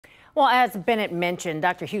Well, as Bennett mentioned,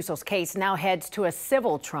 Dr. Husel's case now heads to a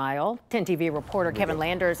civil trial. 10 TV reporter Kevin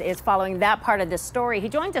Landers is following that part of this story. He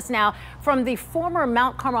joins us now from the former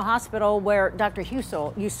Mount Carmel Hospital where Dr.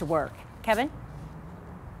 Husel used to work. Kevin?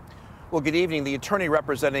 Well, good evening. The attorney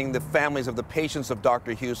representing the families of the patients of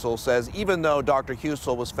Dr. Husel says even though Dr.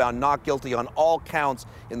 Husel was found not guilty on all counts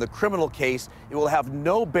in the criminal case, it will have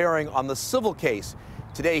no bearing on the civil case.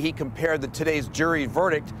 Today, he compared today's jury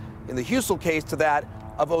verdict in the Husel case to that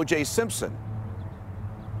of O.J. Simpson.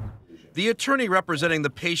 The attorney representing the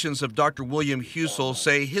patients of Dr. William Husel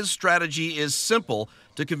say his strategy is simple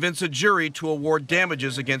to convince a jury to award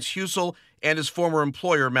damages against Husel and his former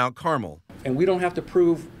employer, Mount Carmel. And we don't have to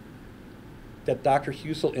prove that Dr.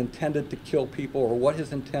 Husel intended to kill people or what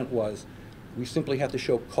his intent was. We simply have to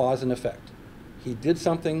show cause and effect. He did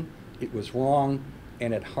something, it was wrong,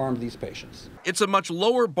 and it harmed these patients. It's a much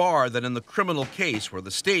lower bar than in the criminal case where the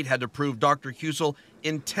state had to prove Dr. Husel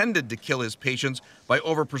intended to kill his patients by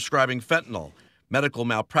overprescribing fentanyl. Medical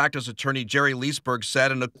malpractice attorney Jerry Leesburg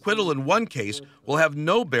said an acquittal in one case will have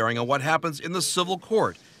no bearing on what happens in the civil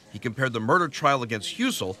court. He compared the murder trial against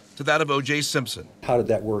Husel to that of O.J. Simpson. How did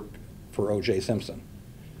that work for O.J. Simpson?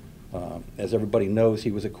 As everybody knows, he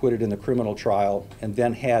was acquitted in the criminal trial and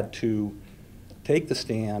then had to take the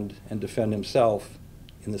stand and defend himself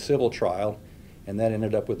in the civil trial, and that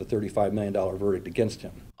ended up with a $35 million verdict against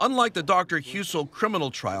him. Unlike the Dr. Husel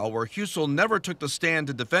criminal trial, where Husel never took the stand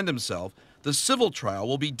to defend himself, the civil trial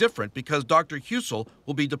will be different because Dr. Husel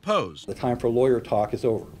will be deposed. The time for lawyer talk is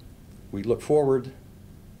over. We look forward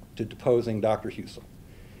to deposing Dr. Husel,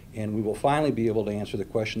 and we will finally be able to answer the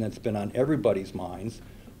question that's been on everybody's minds: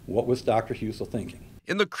 what was Dr. Husel thinking?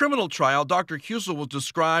 In the criminal trial, Dr. Husel was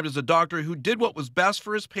described as a doctor who did what was best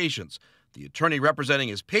for his patients. The attorney representing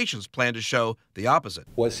his patients planned to show the opposite.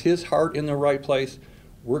 Was his heart in the right place?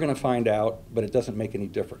 We're going to find out, but it doesn't make any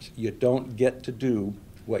difference. You don't get to do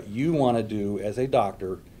what you want to do as a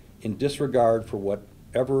doctor in disregard for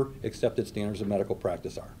whatever accepted standards of medical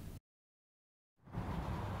practice are.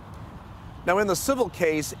 Now, in the civil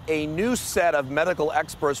case, a new set of medical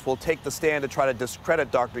experts will take the stand to try to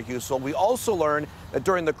discredit Dr. Husel. We also learned that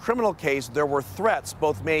during the criminal case, there were threats,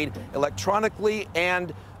 both made electronically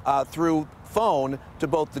and through phone, to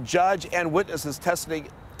both the judge and witnesses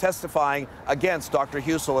testifying against Dr.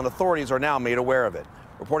 Husel, and authorities are now made aware of it.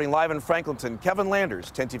 Reporting live in Franklinton, Kevin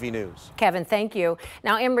Landers, 10 TV News. Kevin, thank you.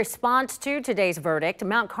 Now, in response to today's verdict,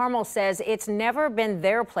 Mount Carmel says it's never been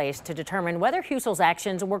their place to determine whether Husel's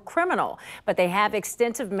actions were criminal, but they have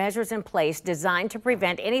extensive measures in place designed to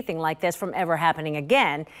prevent anything like this from ever happening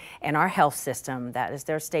again in our health system. That is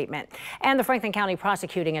their statement. And the Franklin County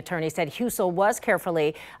prosecuting attorney said Husel was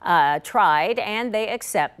carefully tried, and they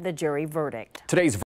accept the jury verdict. Today's